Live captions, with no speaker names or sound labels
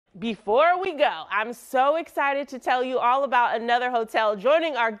Before we go, I'm so excited to tell you all about another hotel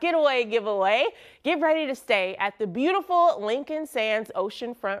joining our getaway giveaway. Get ready to stay at the beautiful Lincoln Sands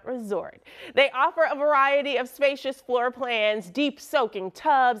Oceanfront Resort. They offer a variety of spacious floor plans, deep soaking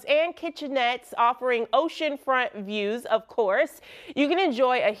tubs, and kitchenettes offering oceanfront views, of course. You can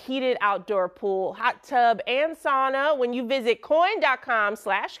enjoy a heated outdoor pool, hot tub, and sauna. When you visit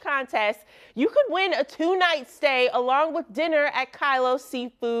coin.com/contest, you could win a 2-night stay along with dinner at Kyllo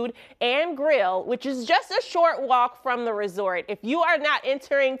Seafood and Grill, which is just a short walk from the resort. If you are not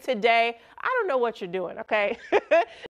entering today, I don't know what you're doing, okay?